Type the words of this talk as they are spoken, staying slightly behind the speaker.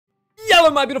Hello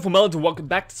my beautiful melons and welcome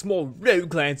back to some more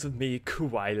RogueLands with me,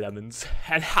 KawaiiLemons.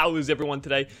 And how is everyone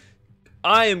today?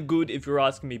 I am good if you're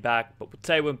asking me back, but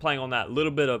today we're playing on that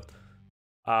little bit of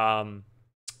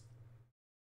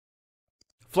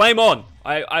Flame On.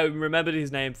 I remembered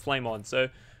his name, Flame On. So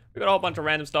we got a whole bunch of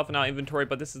random stuff in our inventory,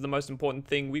 but this is the most important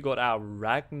thing. We got our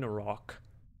Ragnarok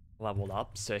leveled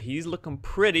up, so he's looking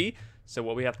pretty. So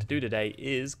what we have to do today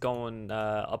is go and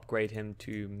upgrade him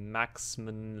to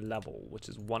maximum level, which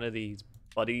is one of these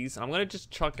buddies. And I'm going to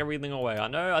just chuck everything away.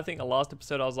 I think the last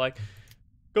episode I was like,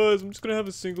 guys, I'm just going to have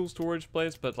a single storage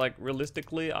place. But like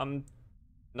realistically, I'm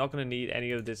not going to need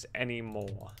any of this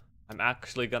anymore. I'm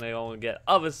actually going to go and get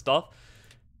other stuff.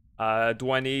 I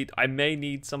may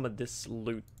need some of this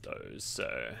loot though.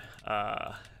 So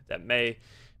that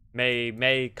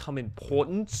may come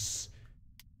importance.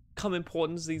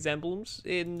 These emblems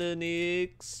in the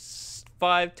next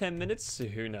 5-10 minutes, so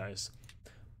who knows.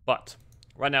 But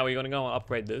right now we're gonna go and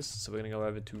upgrade this, so we're gonna go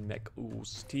over to Meku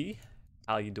City.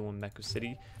 How you doing, Meku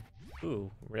City? Ooh,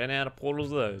 ran out of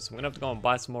portals of those. I'm gonna have to go and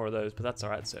buy some more of those, but that's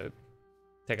alright. So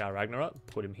take our Ragnarok,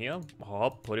 put him here.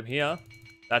 Put him here.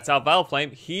 That's our Veil Flame.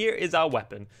 Here is our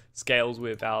weapon. Scales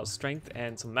with our strength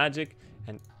and some magic,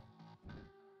 and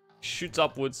shoots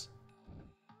upwards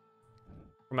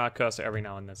from our cursor every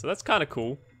now and then. So that's kind of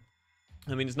cool.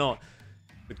 I mean, it's not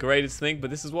the greatest thing, but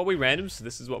this is what we random, so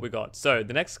this is what we got. So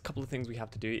the next couple of things we have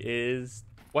to do is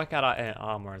work out our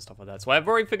armor and stuff like that. So I've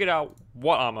already figured out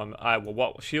what armor,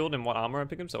 what shield and what armor I'm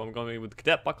picking. So I'm going with the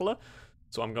Cadet Buckler.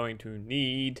 So I'm going to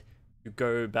need to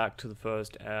go back to the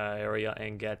first area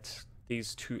and get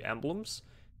these two emblems.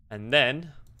 And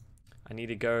then I need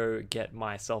to go get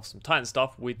myself some Titan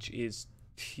stuff, which is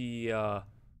tier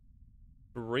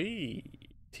 3.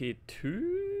 Tier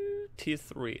 2? Tier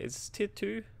 3. Is this tier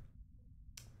 2?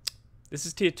 This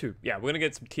is tier 2. Yeah, we're going to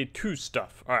get some tier 2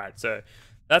 stuff. Alright, so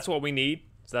that's what we need.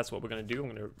 So that's what we're going to do. I'm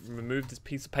going to remove this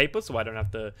piece of paper so I don't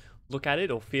have to look at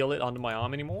it or feel it under my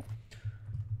arm anymore.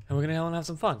 And we're going to go and have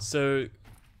some fun. So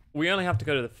we only have to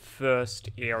go to the first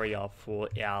area for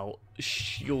our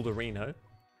shield arena.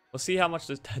 We'll see how much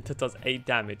that does 8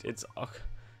 damage. It's...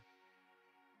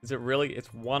 is it really? It's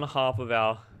 1/2 of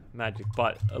our magic,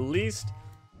 but at least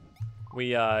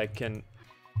we can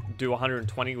do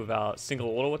 120 with our single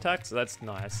auto attack, so that's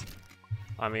nice.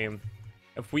 I mean,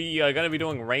 if we are going to be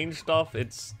doing range stuff,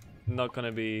 it's not going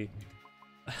to be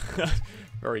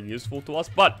very useful to us,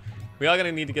 but we are going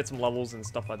to need to get some levels and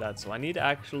stuff like that, so I need to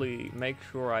actually make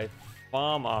sure I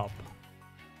farm up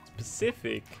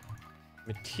specific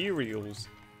materials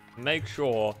to make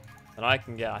sure that I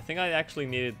can get. I think I actually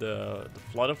needed the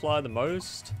Flutterfly the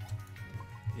most,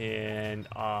 and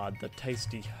the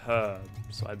tasty herb.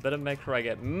 So I better make sure I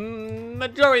get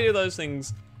majority of those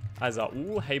things as a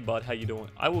ooh, hey bud, how you doing?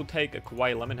 I will take a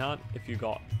KawaiiLemon heart if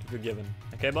you're given.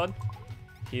 Okay, bud?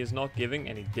 He is not giving,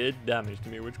 and he did damage to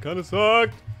me, which kind of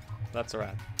sucked. That's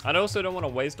alright. I also don't want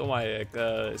to waste all my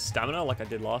stamina like I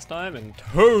did last time and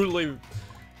totally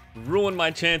ruin my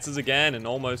chances again and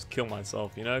almost kill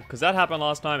myself, you know? Because that happened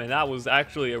last time, and that was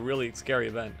actually a really scary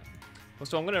event.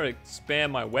 So I'm going to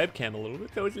expand my webcam a little bit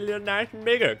so it's a little nice and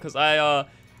bigger, because I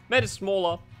made it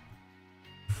smaller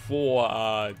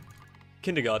for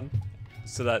kindergarten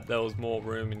so that there was more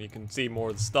room and you can see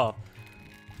more of the stuff.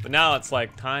 But now it's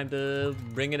like time to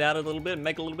bring it out a little bit and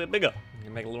make it a little bit bigger.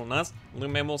 And make it a little nice, a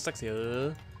little bit more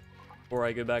sexier before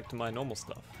I go back to my normal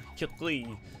stuff.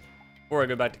 Before I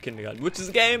go back to kindergarten, which is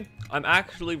a game I'm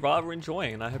actually rather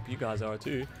enjoying, and I hope you guys are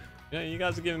too. You know, you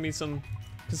guys are giving me some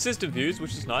consistent views,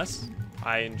 which is nice.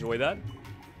 I enjoy that.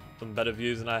 Some better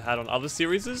views than I had on other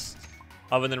series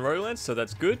other than RogueLands, so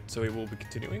that's good. So we will be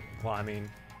continuing. Well, I mean,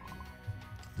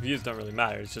 views don't really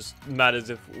matter. It just matters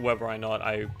if whether or not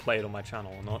I play it on my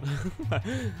channel or not,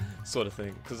 sort of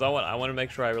thing. Because I want to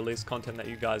make sure I release content that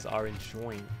you guys are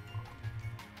enjoying,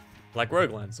 like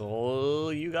RogueLands.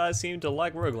 All you guys seem to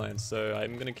like RogueLands, so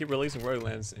I'm gonna keep releasing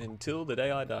RogueLands until the day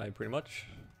I die, pretty much.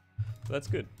 So that's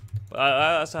good. But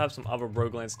I also have some other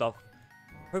RogueLands stuff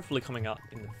hopefully coming out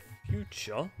in the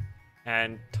future,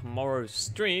 and tomorrow's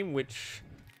stream, which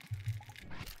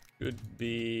should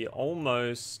be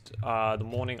almost the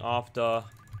morning after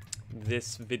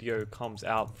this video comes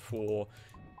out for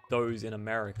those in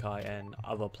America and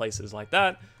other places like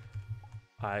that.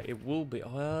 It will be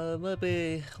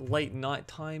maybe late night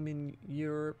time in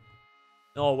Europe.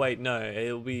 Oh wait, no,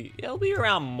 it'll be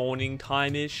around morning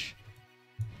time-ish.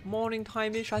 Morning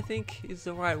time-ish, I think, is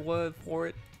the right word for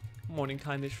it. Morning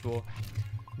time-ish for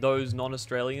those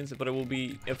non-Australians, but it will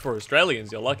be, for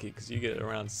Australians, you're lucky, because you get it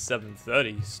around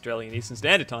 7:30 Australian Eastern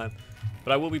Standard Time.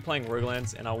 But I will be playing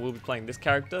RogueLands, and I will be playing this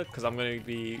character because I'm going to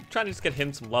be trying to just get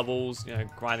him some levels, you know,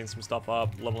 grinding some stuff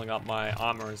up, leveling up my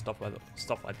armor and stuff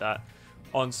like that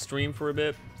on stream for a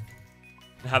bit,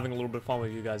 and having a little bit of fun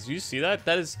with you guys. Do you see that?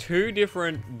 That is 2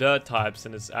 different dirt types,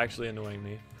 and it's actually annoying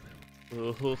me.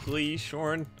 Please,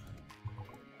 Shorn.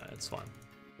 It's fine.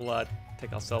 We'll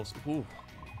take ourselves. Ooh,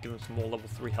 give him some more level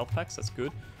 3 health packs. That's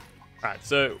good. All right,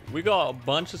 so we got a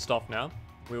bunch of stuff now.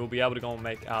 We will be able to go and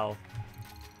make our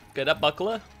get that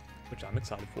buckler, which I'm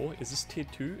excited for. Is this tier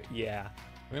 2? Yeah.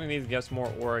 We're going to need to get some more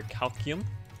orichalcum,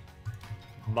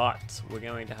 but we're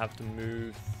going to have to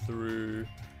move through.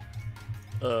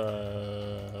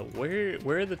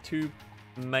 Where are the 2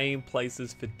 main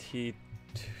places for tier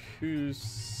 2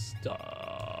 stuff?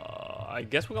 I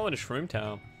guess we're going to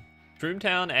Shroomtown.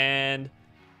 Shroomtown, and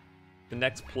the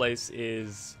next place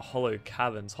is Hollow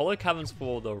Caverns. Hollow Caverns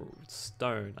for the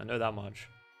stone. I know that much.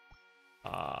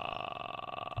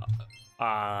 I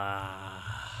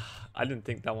didn't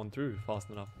think that one through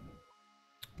fast enough,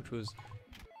 which was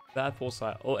bad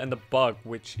foresight. Oh, and the bug,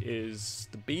 which is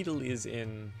the beetle, is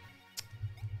in.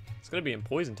 It's gotta be in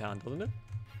Poison Town, doesn't it?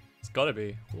 It's gotta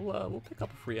be. We'll pick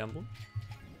up a free emblem.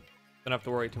 Don't have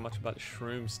to worry too much about the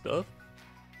shroom stuff.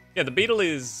 Yeah, the beetle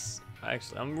is.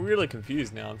 Actually, I'm really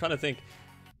confused now. I'm trying to think.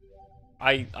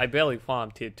 I barely farm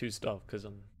tier 2 stuff because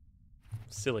I'm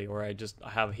silly, or I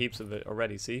have heaps of it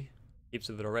already. See, heaps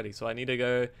of it already. So I need to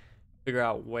go figure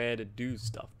out where to do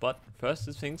stuff. But first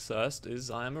things first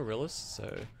is I am a realist, so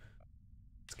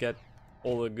let's get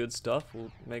all the good stuff.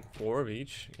 We'll make 4 of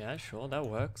each. Yeah, sure, that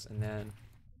works. And then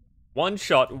one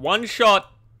shot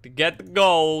to get the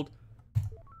gold.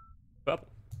 Purple.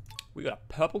 We got a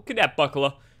purple cadet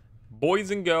buckler, boys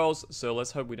and girls. So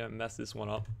let's hope we don't mess this one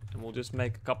up. And we'll just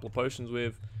make a couple of potions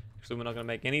with. Actually, we're not gonna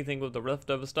make anything with the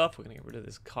leftover stuff. We're gonna get rid of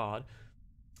this card.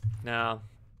 Now,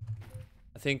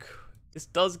 I think this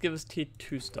does give us tier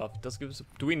 2 stuff. It does give us.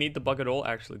 Do we need the bug at all?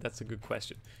 Actually, that's a good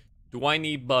question. Do I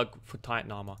need bug for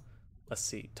Titan armor? Let's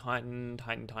see. Titan.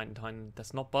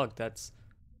 That's not bug. That's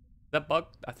that bug.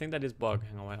 I think that is bug.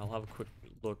 Hang on, wait. I'll have a quick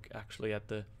look actually at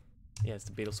the. Yeah, it's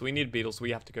the beetle. So we need beetle. So we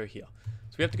have to go here.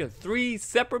 So we have to go 3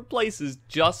 separate places.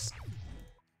 Just.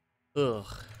 Ugh.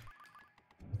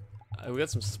 We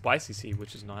got some spicy seed,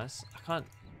 which is nice. I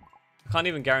can't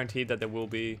even guarantee that there will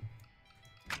be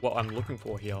what I'm looking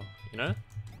for here, you know?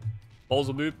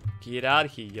 Boop, get out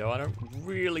of here, yo. I don't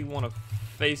really want to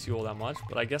face you all that much,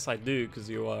 but I guess I do, because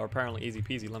you are apparently easy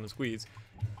peasy lemon squeeze.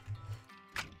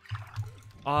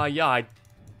 Yeah, I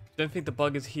don't think the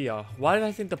bug is here. Why did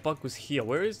I think the bug was here?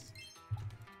 Where is...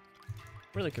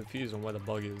 I'm really confused on where the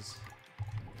bug is.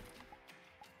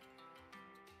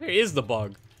 Where is the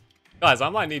bug? Guys, I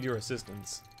might need your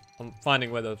assistance on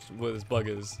finding where this bug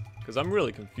is, because I'm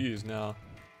really confused now.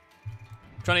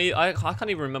 I can't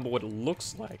even remember what it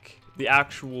looks like. The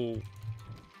actual...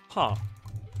 Huh.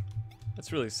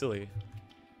 That's really silly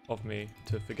of me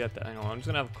to forget that. Hang on, I'm just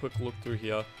gonna have a quick look through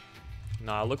here.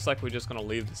 Nah, it looks like we're just gonna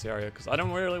leave this area, because I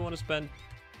don't really want to spend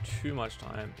too much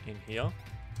time in here.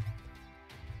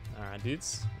 Alright,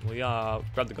 dudes. We grab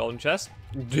the golden chest.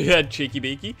 Yeah, cheeky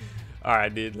beaky.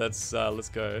 Alright, dude, let's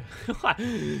go.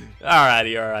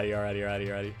 Alrighty.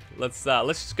 Let's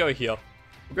just go here.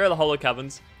 We'll go to the Hollow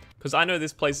Caverns, because I know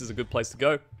this place is a good place to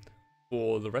go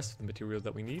for the rest of the materials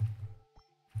that we need.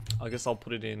 I guess I'll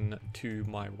put it in to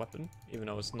my weapon, even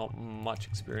though it's not much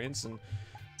experience, and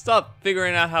start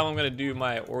figuring out how I'm gonna do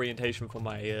my orientation for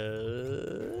my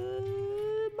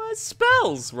my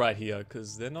spells right here,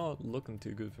 because they're not looking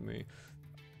too good for me.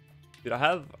 Dude, I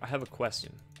have a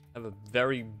question. I have a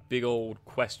very big old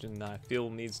question that I feel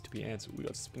needs to be answered. We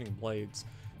got spinning blades.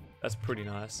 That's pretty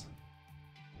nice.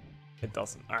 It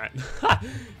doesn't. Alright.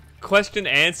 Question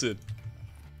answered.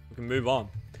 We can move on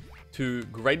to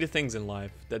greater things in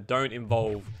life that don't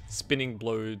involve spinning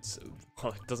blades. Oh,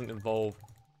 it doesn't involve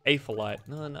apholite.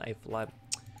 No, not apholite.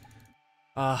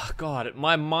 God,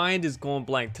 my mind is gone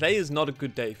blank. Today is not a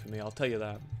good day for me, I'll tell you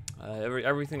that.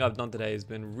 Everything I've done today has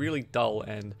been really dull,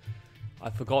 and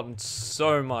I've forgotten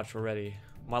so much already.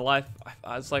 My life,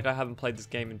 it's like I haven't played this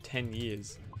game in 10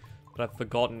 years. But I've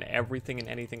forgotten everything and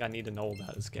anything I need to know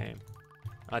about this game.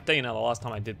 I tell you now, the last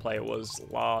time I did play it was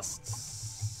last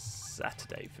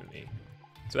Saturday for me.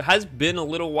 So it has been a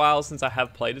little while since I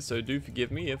have played it, so do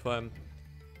forgive me if I'm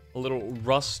a little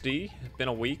rusty. It's been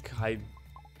a week. I've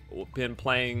been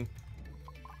playing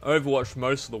Overwatch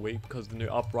most of the week because the new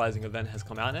Uprising event has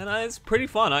come out, and it's pretty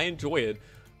fun. I enjoy it.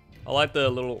 I like the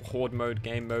little horde mode,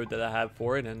 game mode that I have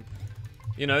for it, and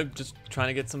you know, just trying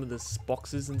to get some of the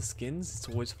boxes and the skins. It's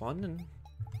always fun, and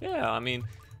yeah, I mean,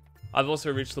 I've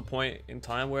also reached the point in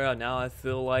time where now I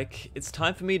feel like it's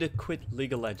time for me to quit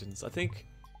League of Legends. I think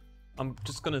I'm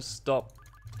just gonna stop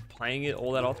playing it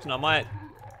all that often. I might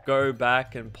go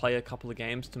back and play a couple of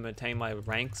games to maintain my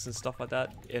ranks and stuff like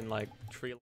that in like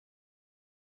tree.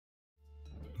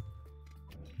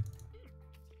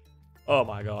 Oh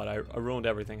my god, I ruined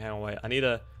everything. Hang on, wait. I need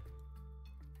a...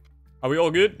 Are we all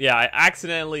good? Yeah, I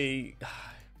accidentally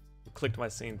clicked my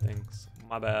scene things.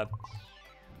 My bad.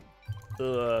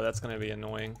 Ugh, that's gonna be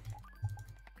annoying.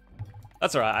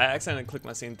 That's alright, I accidentally clicked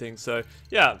my scene thing. So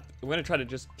yeah, I'm gonna try to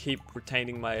just keep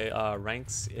retaining my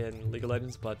ranks in League of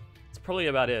Legends, but it's probably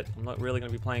about it. I'm not really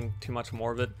gonna be playing too much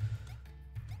more of it.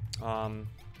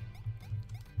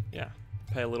 Yeah,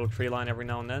 play a little tree line every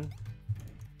now and then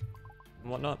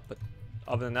and whatnot, but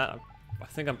other than that, I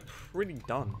think I'm pretty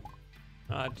done.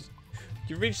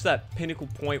 You reach that pinnacle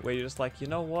point where you're just like, you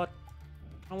know what?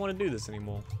 I don't want to do this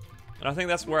anymore. And I think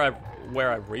that's where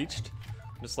I've reached.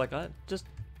 I'm just like, I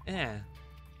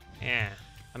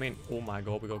mean, oh my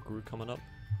god, we got Groot coming up.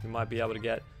 We might be able to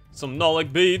get some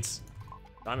Nolic beads.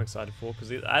 I'm excited for, because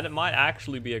it might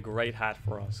actually be a great hat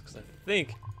for us, because I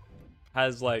think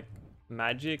has like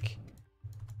magic,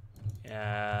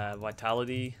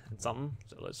 vitality, and something.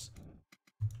 So let's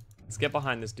get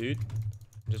behind this dude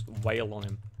and just wail on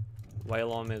him.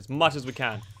 Wail on him as much as we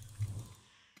can.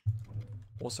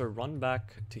 Also, run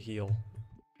back to heal,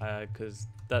 because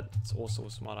that's also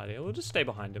a smart idea. We'll just stay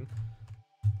behind him.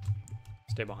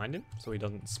 Stay behind him so he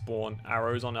doesn't spawn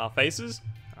arrows on our faces.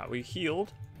 Alright, we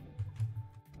healed.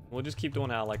 We'll just keep doing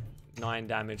our like 9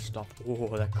 damage stuff. Oh,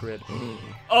 that crit.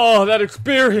 Oh, that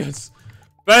experience!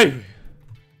 Baby!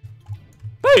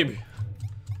 Baby!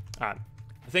 Alright,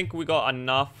 I think we got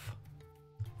enough.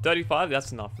 35,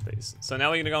 that's enough for these. So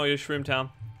now we're gonna go into Shroomtown.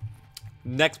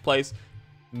 Next place.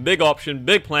 Big option,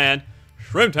 big plan.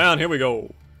 Shroomtown, here we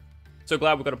go. So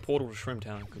glad we got a portal to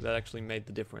Shroomtown, because that actually made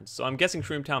the difference. So I'm guessing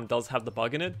Shroomtown does have the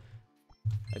bug in it.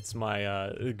 It's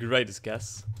my greatest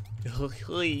guess. Now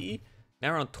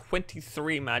we're on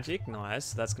 23 magic.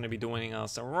 Nice. That's going to be doing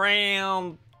us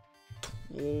around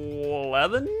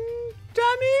 11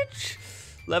 damage?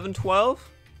 11, 12?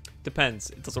 Depends.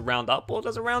 It does it round up or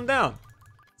does it round down?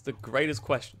 It's the greatest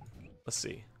question. Let's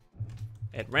see.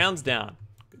 It rounds down.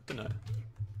 Good to know.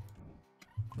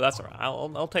 But that's alright.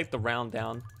 I'll take the round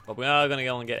down. But we are gonna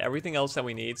go and get everything else that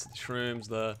we need. So the shrooms,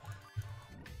 the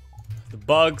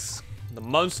bugs, the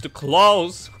monster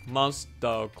claws.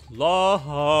 Monster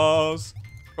claws.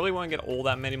 Probably won't get all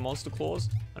that many monster claws.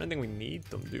 I don't think we need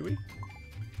them, do we?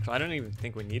 I don't even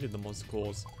think we needed the monster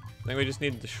claws. I think we just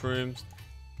needed the shrooms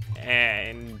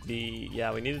and the...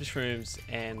 Yeah, we needed the shrooms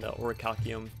and the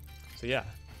orichalcum. So yeah,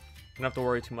 don't have to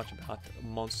worry too much about the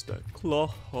monster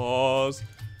claws.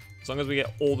 As long as we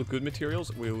get all the good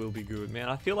materials, we will be good. Man,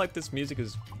 I feel like this music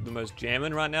is the most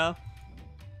jamming right now.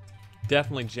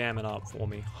 Definitely jamming up for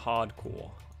me. Hardcore.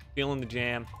 Feeling the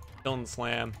jam. Feeling the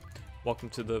slam. Welcome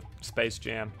to the Space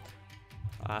Jam.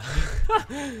 I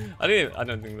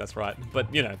don't think that's right.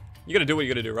 But, you know, you gotta do what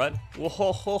you gotta do, right?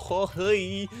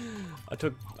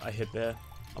 I hit there.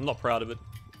 I'm not proud of it.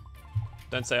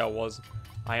 Don't say I was.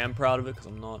 I am proud of it, because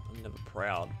I'm not. I'm never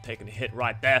proud of taking a hit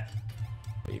right there.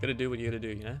 But you gotta do what you gotta do,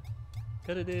 you know?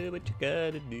 Gotta do what you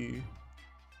gotta do.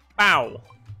 Bow!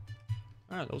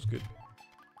 Alright, that was good.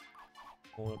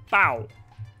 Bow!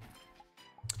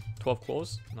 12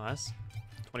 claws, nice.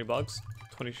 20 bugs.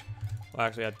 20. Well,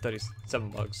 actually, I had 37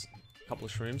 bugs. A couple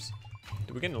of shrooms.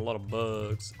 Dude, we're getting a lot of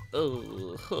bugs.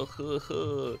 Oh,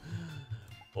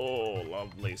 oh,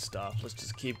 lovely stuff. Let's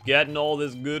just keep getting all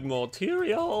this good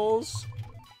materials.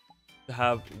 To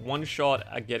have one shot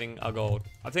at getting a gold.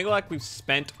 I think like we've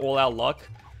spent all our luck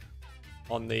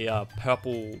on the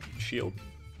purple shield.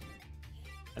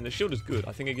 And the shield is good.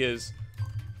 I think it gives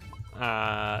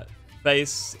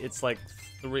base, it's like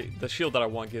 3, the shield that I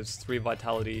want gives 3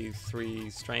 vitality, 3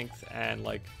 strength, and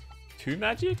like 2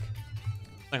 magic?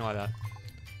 Something like that.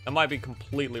 That might be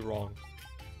completely wrong.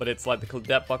 But it's like the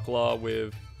Cadet Buckler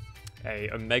with a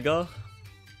Omega.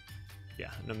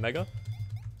 Yeah, an Omega.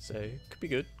 So, could be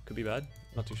good, could be bad,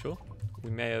 not too sure.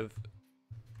 We may have...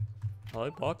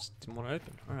 Hello, box, didn't want to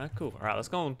open. Alright, cool. Alright, let's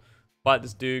go and fight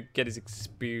this dude, get his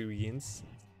experience.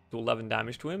 Do 11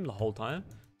 damage to him the whole time.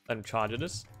 Let him charge at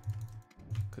us.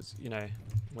 Because, you know,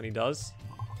 when he does,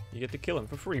 you get to kill him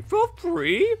for free. For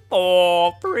free?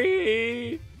 For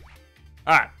free!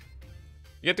 Alright.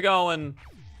 You get to go and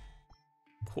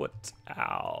put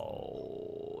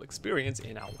our experience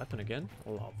in our weapon again.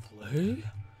 Lovely.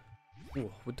 Ooh,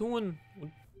 we're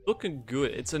looking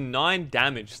good. It's a 9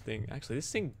 damage thing. Actually, this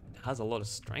thing has a lot of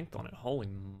strength on it. Holy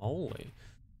moly.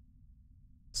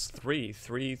 It's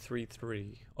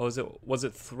 3-3-3-3. Or was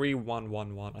it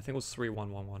 3-1-1-1? I think it was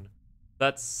 3-1-1-1.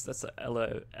 That's a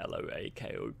L-O-A-K-O-B-O-C-E-F-G.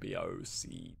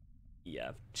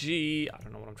 I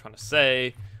don't know what I'm trying to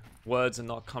say. Words are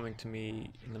not coming to me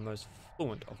in the most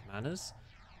fluent of manners.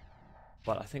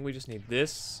 But I think we just need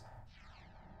this.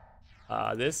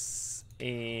 This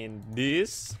and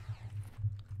this.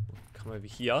 Come over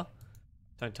here.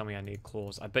 Don't tell me I need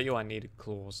claws. I bet you I needed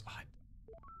claws.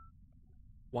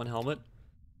 One helmet.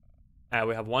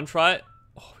 We have one try.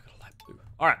 Oh, we got a light blue.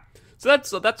 Alright.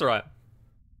 So that's alright.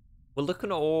 We're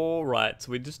looking alright.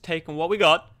 So we're just taking what we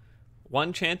got.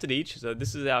 One chance at each. So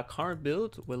this is our current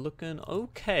build. We're looking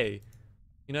okay.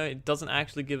 You know, it doesn't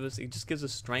actually give us, it just gives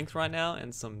us strength right now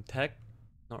and some tech.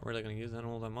 Not really going to use that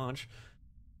all that much.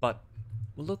 But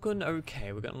we're looking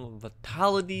okay. We've got a little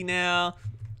vitality now.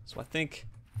 So I think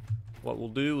what we'll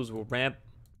do is we'll ramp.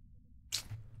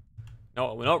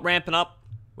 No, we're not ramping up.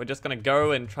 We're just going to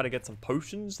go and try to get some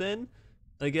potions then.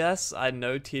 I guess. I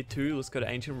know tier 2. Let's go to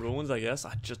ancient ruins, I guess.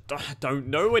 I don't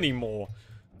know anymore.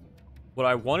 What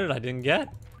I wanted, I didn't get.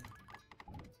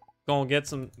 Go and get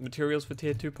some materials for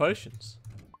tier 2 potions.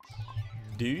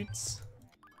 Dudes.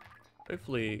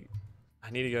 Hopefully, I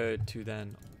need to go to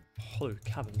then hollow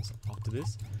caverns after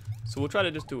this. So we'll try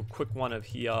to just do a quick one of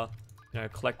here. You know,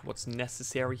 collect what's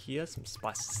necessary here. Some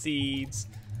spice seeds,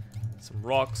 some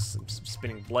rocks, some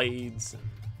spinning blades.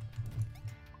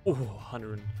 Oh,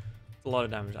 100. A lot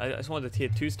of damage. I just wanted the tier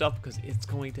 2 stuff because it's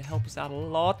going to help us out a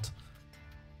lot.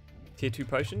 Tier 2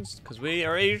 potions, because we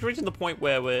are reaching the point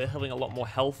where we're having a lot more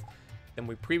health than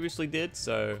we previously did,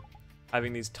 so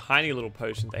having these tiny little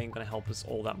potions ain't going to help us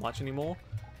all that much anymore.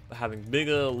 But having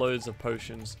bigger loads of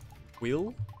potions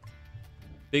will.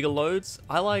 Bigger loads.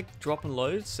 I like dropping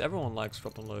loads. Everyone likes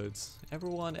dropping loads.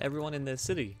 Everyone in their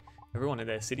city. Everyone in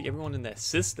their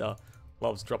sister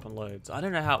loves dropping loads. I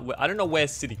don't know where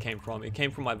city came from. It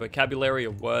came from my vocabulary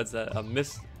of words that are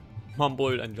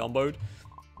mumbled and jumbled,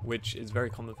 which is very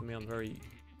common for me. I'm a very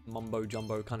mumbo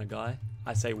jumbo kind of guy.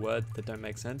 I say words that don't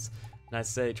make sense, and I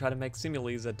try to make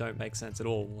similes that don't make sense at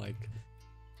all. Like,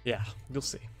 yeah, you'll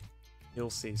see. You'll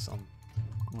see some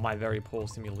of my very poor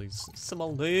similes.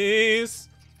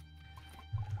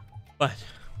 But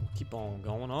we'll keep on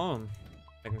going on,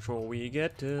 making sure we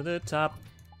get to the top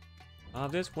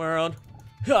of this world.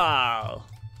 Ha!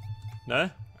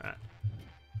 No? Alright.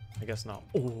 I guess not.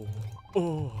 Oh,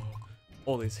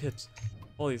 all these hits,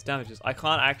 all these damages. I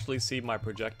can't actually see my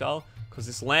projectile because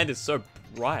this land is so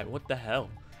bright. What the hell?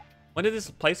 When did this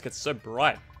place get so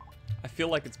bright? I feel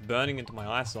like it's burning into my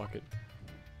eye socket.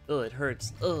 Oh, it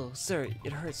hurts. Oh, sir,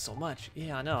 it hurts so much.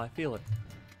 Yeah, I know. I feel it.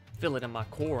 I feel it in my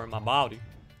core, in my body.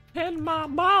 In my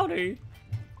body!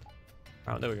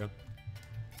 Alright, there we go.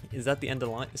 Is that the end of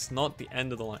the line? It's not the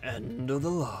end of the line. End of the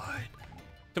line.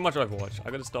 Too much Overwatch.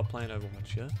 I gotta stop playing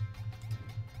Overwatch, yeah?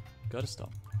 Gotta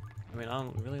stop. I mean,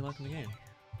 I'm really liking the game.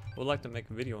 I would like to make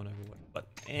a video on Overwatch, but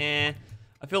I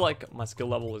feel like my skill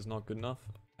level is not good enough.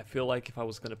 I feel like if I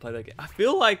was gonna play that game, I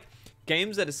feel like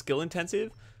games that are skill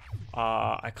intensive,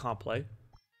 I can't play.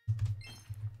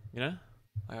 You know?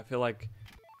 I feel like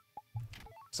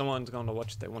someone's going to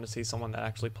watch, they want to see someone that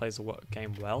actually plays the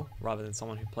game well, rather than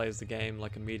someone who plays the game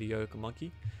like a mediocre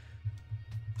monkey.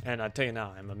 And I tell you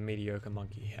now, I'm a mediocre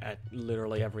monkey at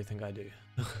literally everything I do.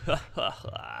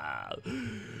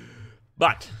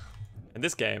 But in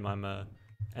this game, I'm an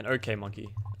okay monkey.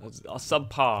 A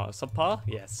subpar?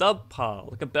 Yeah, subpar,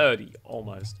 like a birdie,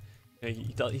 almost. You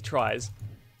know, he tries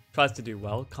to do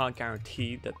well. Can't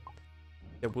guarantee that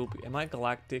there will be. Am I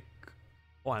galactic?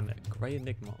 Oh, I'm a Grey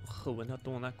Enigma. Oh, we're not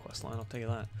doing that quest line, I'll tell you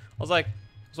that. I was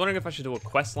wondering if I should do a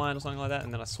quest line or something like that,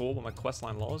 and then I saw what my quest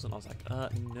line was, and I was like,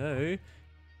 no.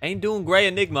 Ain't doing Grey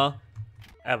Enigma.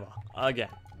 Ever. Again.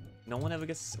 No one ever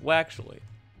gets... Well, actually.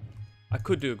 I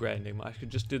could do a Grey Enigma. I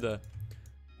should just do the...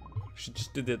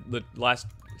 the last...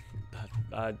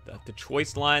 the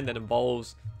choice line that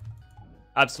involves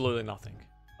absolutely nothing.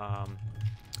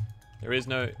 There is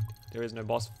no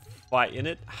boss fight in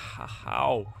it.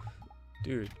 How?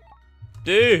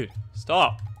 Dude,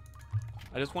 stop.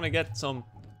 I just want to get some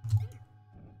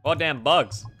goddamn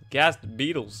bugs. Gassed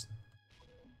beetles.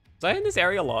 Was I in this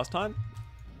area last time?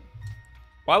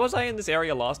 Why was I in this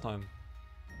area last time?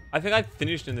 I think I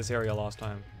finished in this area last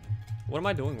time. What am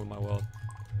I doing with my world?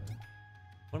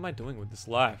 What am I doing with this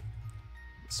life?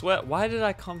 I swear, why did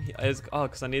I come here? Oh,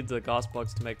 because I need the gas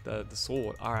bugs to make the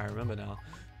sword. Alright, I remember now.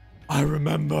 I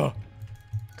remember!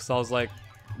 Because I was like,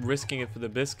 risking it for the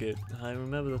biscuit. I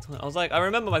remember the time. I was like, I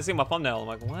remember seeing my thumbnail. I'm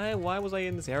like, why was I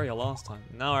in this area last time?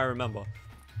 Now I remember.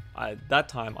 That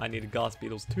time I needed gas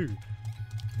beetles too.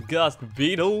 Gas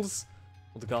beetles?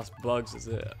 or the glass bugs as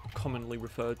they're commonly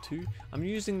referred to. I'm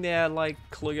using their like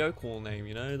colloquial name,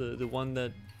 you know, the one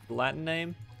that Latin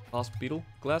name, glass beetle.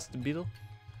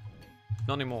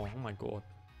 Not anymore. Oh my god.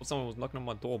 Well, someone was knocking on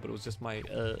my door, but it was just my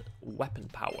weapon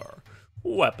power.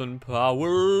 Weapon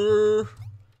power.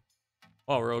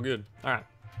 Oh, we're all good. All right,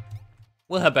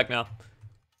 we'll head back now.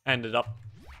 End it up.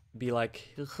 Be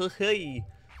like, hey.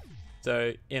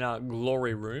 So in our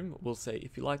glory room, we'll say,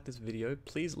 if you like this video,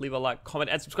 please leave a like,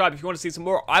 comment, and subscribe. If you want to see some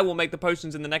more, I will make the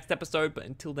potions in the next episode. But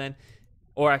until then,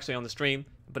 or actually on the stream,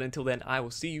 but until then, I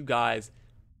will see you guys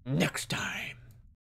next time.